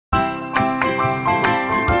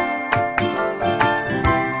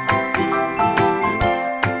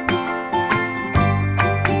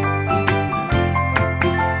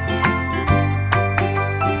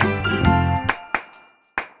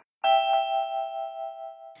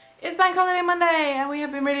It's Bank Holiday Monday and we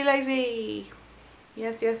have been really lazy.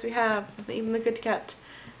 Yes, we have. Even the good cat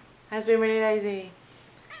has been really lazy.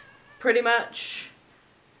 Pretty much,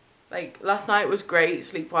 like, last night was great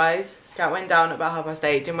sleep-wise. Scout went down at about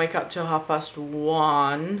 8:30, didn't wake up till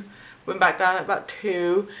 1:30. Went back down at about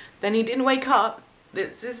 2. Then he didn't wake up.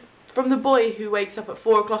 This is from the boy who wakes up at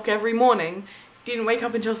 4 o'clock every morning. He didn't wake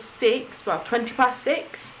up until 6, well,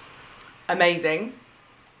 6:20. Amazing.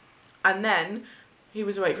 And then he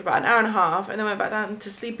was awake for about an hour and a half and then went back down to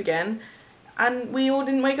sleep again. And we all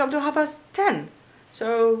didn't wake up till 10:30.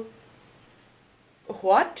 So,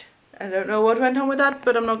 what? I don't know what went on with that,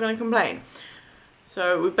 but I'm not going to complain.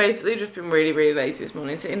 So we've basically just been really lazy this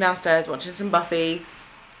morning, sitting downstairs watching some Buffy,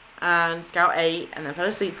 and Scout ate and then fell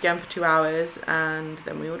asleep again for 2 hours, and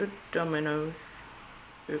then we ordered Domino's.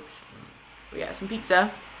 Oops. We got some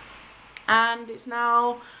pizza, and it's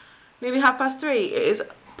now nearly 3:30. It is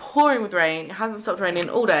pouring with rain. It hasn't stopped raining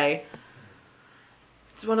all day.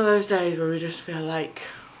 It's one of those days where we just feel like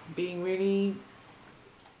being really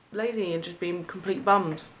lazy and just being complete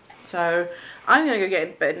bums. So I'm gonna go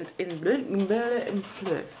get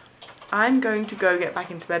I'm going to go get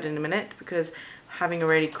back into bed in a minute because I'm having a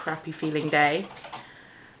really crappy feeling day.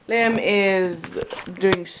 Liam is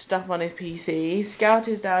doing stuff on his PC. Scout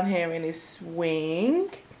is down here in his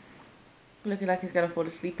swing, looking like he's gonna fall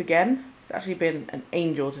asleep again. It's actually been an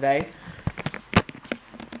angel today.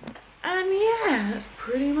 And yeah, that's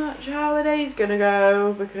pretty much how the day's gonna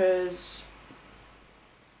go because,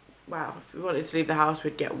 wow, if we wanted to leave the house,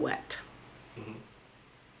 we'd get wet.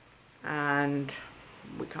 And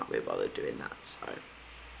we can't be bothered doing that, so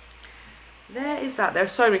there is that. There are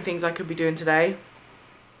so many things I could be doing today,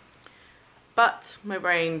 but my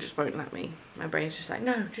brain just won't let me. My brain's just like,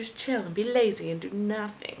 no, just chill and be lazy and do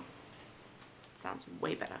nothing. Sounds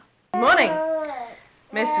way better. Morning!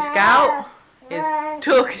 Mr. Scout is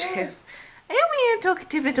talkative. Are you being a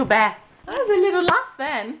talkative little bear? That was a little laugh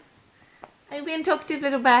then. Are you being a talkative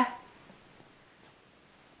little bear?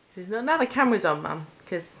 Now the camera's on, Mum,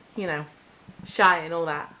 because, you know, shy and all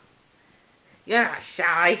that. You're not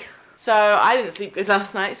shy. So I didn't sleep good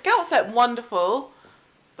last night. Scout slept wonderful,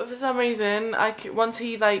 but for some reason, once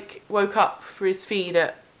he like woke up for his feed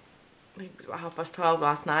at, I think it was about 12:30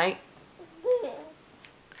 last night.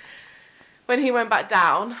 When he went back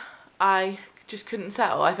down, I just couldn't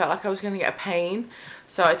settle. I felt like I was going to get a pain,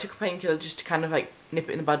 so I took a painkiller just to kind of like nip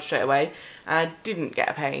it in the bud straight away, and I didn't get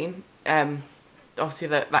a pain. Obviously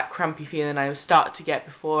that crampy feeling I started to get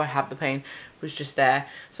before I had the pain was just there.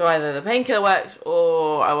 So either the painkiller worked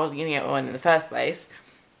or I wasn't going to get one in the first place.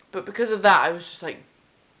 But because of that, I was just like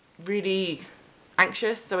really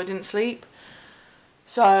anxious, so I didn't sleep.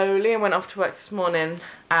 So Liam went off to work this morning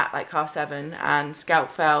at like 7:30 and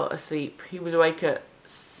Scout fell asleep. He was awake at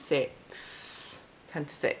 10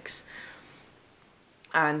 to 6.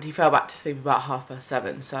 And he fell back to sleep about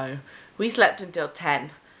 7:30. So we slept until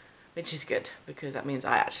 10. Which is good, because that means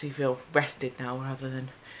I actually feel rested now rather than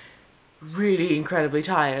really incredibly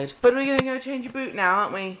tired. But we're going to go change your boot now,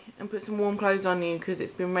 aren't we? And put some warm clothes on you, because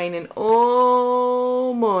it's been raining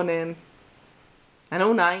all morning. And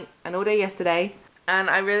all night, and all day yesterday. And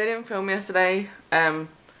I really didn't film yesterday. I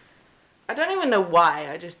don't even know why,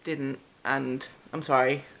 I just didn't. And I'm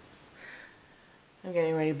sorry. I'm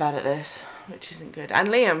getting really bad at this, which isn't good. And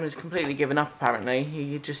Liam has completely given up, apparently.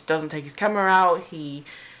 He just doesn't take his camera out. He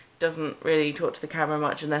doesn't really talk to the camera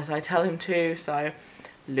much unless I tell him to, so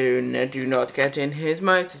Luna, do not get in his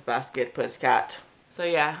motor's basket, pussycat. So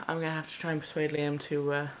yeah, I'm gonna have to try and persuade Liam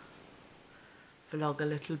to vlog a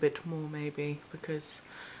little bit more maybe, because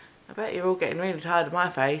I bet you're all getting really tired of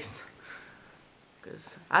my face, because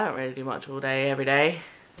I don't really do much all day every day.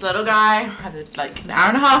 This little guy had like an hour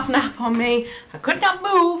and a half nap on me. I could not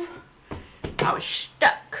move. I was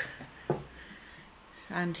stuck,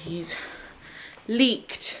 and he's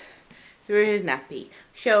leaked through his nappy.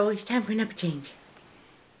 So it's time for a nappy change.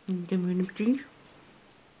 Time for a nappy change?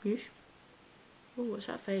 Yes? Oh, what's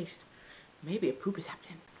that face? Maybe a poop is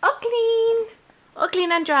happening. All clean! All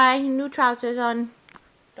clean and dry. New trousers on.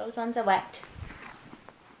 Those ones are wet.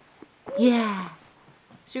 Yeah.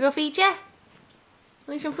 Should we go feed you?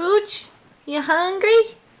 Want some food? You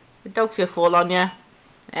hungry? The dog's gonna fall on you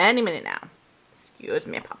any minute now. Excuse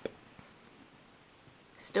me, pup.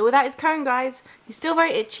 Still without his cone, guys. He's still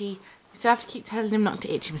very itchy. We still have to keep telling him not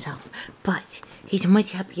to itch himself. But he's a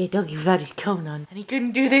much happier doggy without his cone on. And he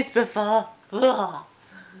couldn't do this before. Ugh.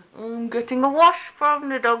 I'm getting a wash from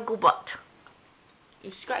the dog butt.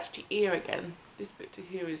 You scratched your ear again. This bit to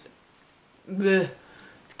here is... Bleh.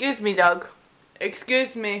 Excuse me, dog.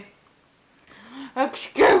 Excuse me.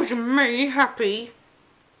 Excuse me, Happy.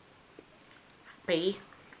 Happy.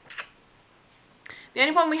 The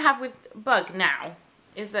only problem we have with Bug now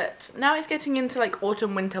is that now it's getting into like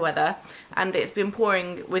autumn winter weather, and it's been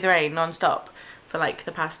pouring with rain non-stop for like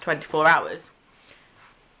the past 24 hours.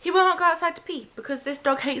 He will not go outside to pee because this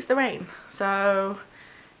dog hates the rain. So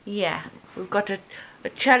yeah, we've got a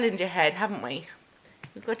challenge ahead, haven't we?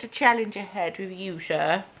 We've got a challenge ahead with you,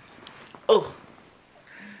 sir. Oh.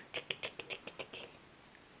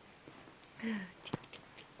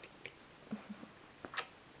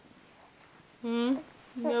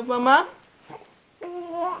 Yeah, mama?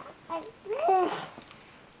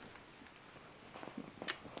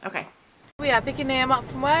 Okay. We are picking Liam up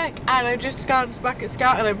from work, and I just glanced back at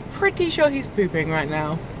Scout, and I'm pretty sure he's pooping right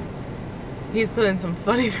now. He's pulling some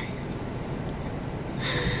funny faces.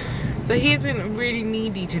 So he's been really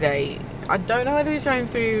needy today. I don't know whether he's going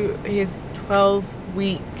through his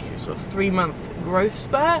 12-week, sort of 3-month growth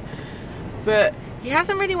spurt, but he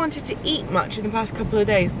hasn't really wanted to eat much in the past couple of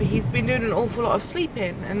days, but he's been doing an awful lot of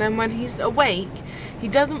sleeping, and then when he's awake, he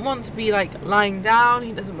doesn't want to be like lying down,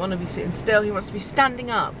 he doesn't want to be sitting still, he wants to be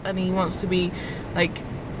standing up, and he wants to be like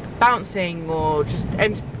bouncing or just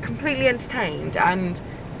completely entertained, and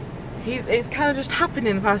it's kind of just happened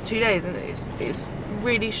in the past 2 days, and it's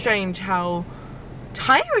really strange how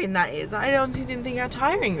tiring that is. I honestly didn't think how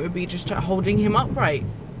tiring it would be just holding him upright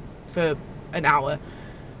for an hour.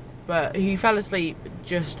 But he fell asleep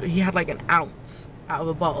he had like an ounce out of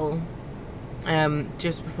a bottle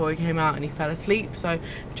just before he came out, and he fell asleep. So I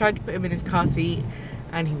tried to put him in his car seat,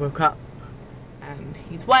 and he woke up, and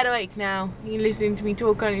he's wide awake now. He's listening to me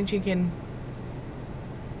talk on chicken.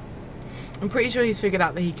 I'm pretty sure he's figured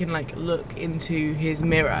out that he can like look into his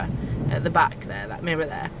mirror at the back there, that mirror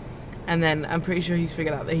there, and then I'm pretty sure he's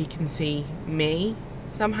figured out that he can see me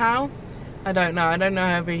somehow. I don't know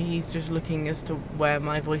if he's just looking as to where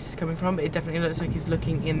my voice is coming from, but it definitely looks like he's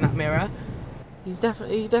looking in that mirror. He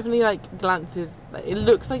definitely like glances, like, it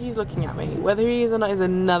looks like he's looking at me. Whether he is or not is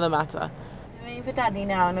another matter. I'm waiting for Daddy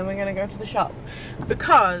now, and then we're gonna go to the shop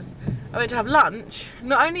because I went to have lunch.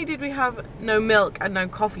 Not only did we have no milk and no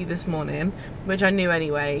coffee this morning, which I knew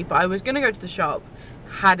anyway, but I was gonna go to the shop.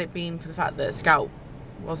 Had it been for the fact that Scout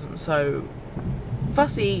wasn't so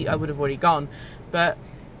fussy, I would have already gone, but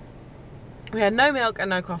we had no milk and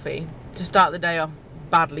no coffee to start the day off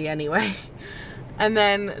badly anyway. And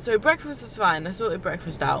then, so breakfast was fine, I sorted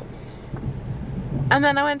breakfast out. And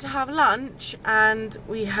then I went to have lunch, and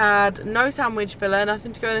we had no sandwich filler,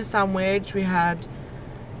 nothing to go in a sandwich. We had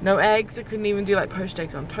no eggs. I couldn't even do like poached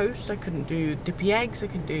eggs on toast. I couldn't do dippy eggs. I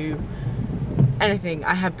couldn't do anything.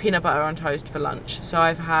 I had peanut butter on toast for lunch. So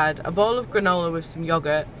I've had a bowl of granola with some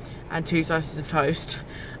yogurt and 2 slices of toast.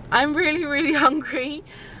 I'm really, really hungry,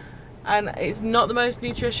 and it's not the most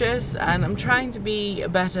nutritious, and I'm trying to be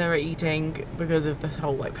better at eating because of this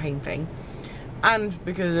whole like pain thing, and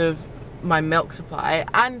because of my milk supply,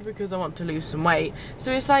 and because I want to lose some weight.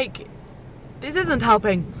 So it's like, this isn't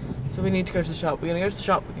helping. So we need to go to the shop. We're gonna go to the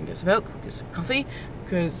shop, we can get some milk, get some coffee,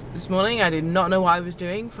 because this morning I did not know what I was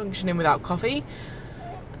doing, functioning without coffee.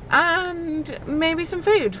 And maybe some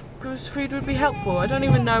food, because food would be helpful. I don't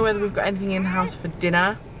even know whether we've got anything in house for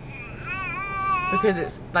dinner, because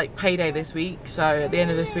it's like payday this week, so at the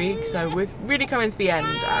end of this week, so we're really coming to the end,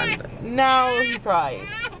 and now surprise.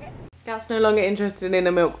 Scout's no longer interested in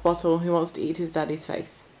a milk bottle. He wants to eat his daddy's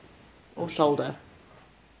face or shoulder.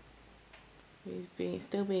 He's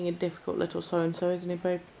still being a difficult little so-and-so, isn't he,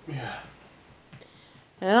 babe? Yeah.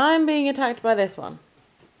 And I'm being attacked by this one.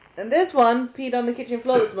 And this one peed on the kitchen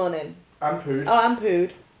floor this morning. And pooed. Oh, and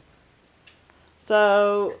pooed.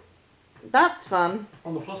 So that's fun.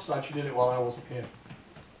 On the plus side, she did it while I wasn't here.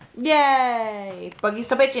 Yay! Buggy,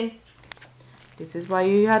 stop itching. This is why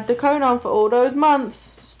you had the cone on for all those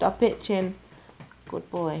months. Stop itching. Good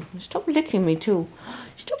boy. Stop licking me too.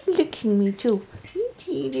 Stop licking me too.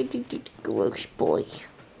 Gross boy.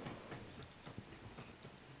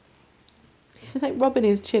 He's like rubbing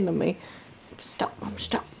his chin on me. Stop, Mum,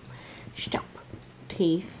 stop. Stop.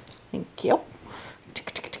 Teeth. Thank you.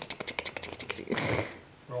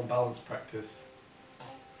 We're on balance practice.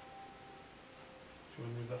 Do you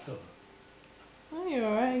want to move that over? Oh, you're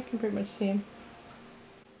alright. You can pretty much see him.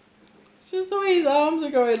 It's just the way his arms are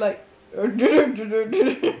going like.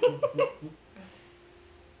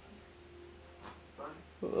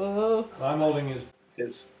 Whoa. So I'm holding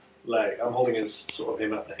his leg. I'm holding his sort of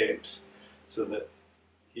him at the hips, so that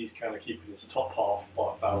he's kind of keeping his top half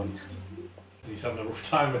balanced. And he's having a rough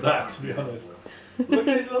time with that, to be honest. Look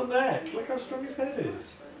at his little neck. Look how strong his head is.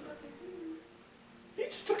 He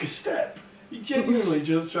just took a step. He genuinely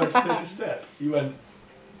just tried to take a step. He went.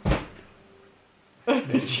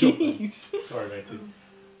 Jeez. Sorry, matey.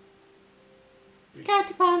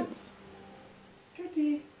 Scouty pants. Scouty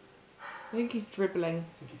Teddy. I think he's dribbling.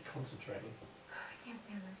 I think he's concentrating.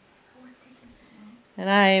 And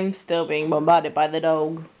I'm still being bombarded by the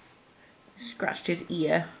dog. Scratched his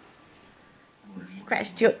ear.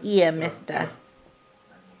 Scratched your ear, mister.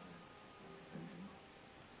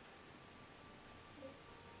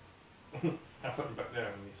 I put him back there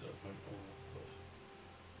and he sort of went all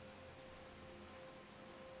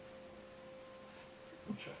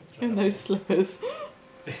sort of. In those slippers.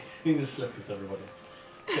 In the slippers, everybody.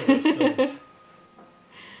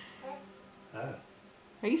 Ah.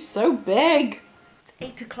 He's so big. It's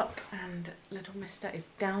 8 o'clock and little mister is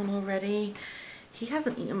down already. He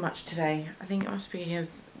hasn't eaten much today. I think it must be he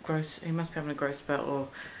must be having a growth spurt or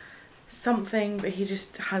something, but he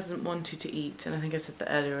just hasn't wanted to eat, and I think I said that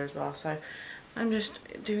earlier as well. So I'm just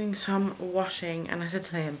doing some washing, and I said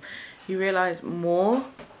to him, you realise more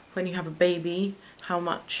when you have a baby how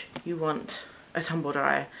much you want a tumble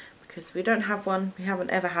dryer, because we don't have one, we haven't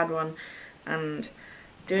ever had one, and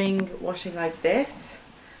doing washing like this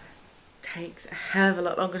takes a hell of a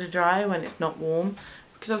lot longer to dry when it's not warm,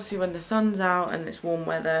 because obviously when the sun's out and it's warm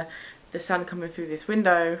weather, the sun coming through this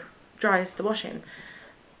window dries the washing.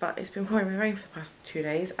 But it's been pouring with rain for the past 2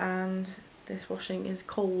 days, and this washing is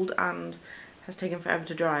cold and has taken forever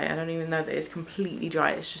to dry. I don't even know that it's completely dry.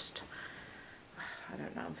 It's just, I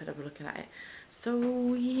don't know, I'm fed up with looking at it.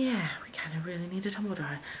 So yeah, we kind of really need a tumble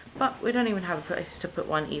dryer. But we don't even have a place to put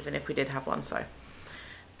one, even if we did have one, so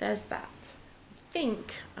there's that. I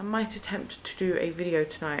think I might attempt to do a video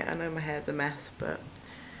tonight. I know my hair's a mess, but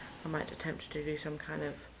I might attempt to do some kind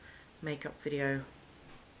of makeup video.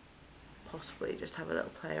 Possibly just have a little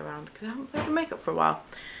play around, because I haven't played with makeup for a while.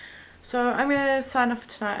 So I'm going to sign off for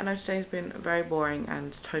tonight. I know today's been very boring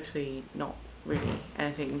and totally not really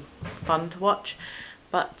anything fun to watch,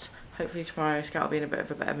 but hopefully tomorrow Scout will be in a bit of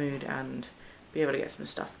a better mood and be able to get some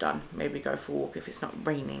stuff done. Maybe go for a walk if it's not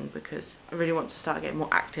raining, because I really want to start getting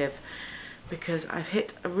more active, because I've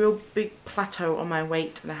hit a real big plateau on my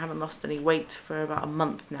weight and I haven't lost any weight for about a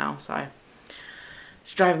month now, so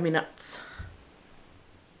it's driving me nuts.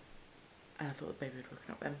 I thought the baby had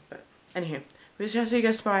woken up then, but anywho, we'll see you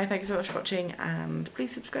guys tomorrow. Thank you so much for watching, and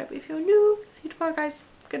please subscribe if you're new. See you tomorrow, guys.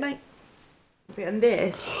 Good night. And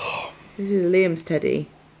this is Liam's teddy,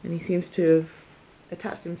 and he seems to have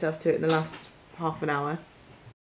attached himself to it in the last half an hour.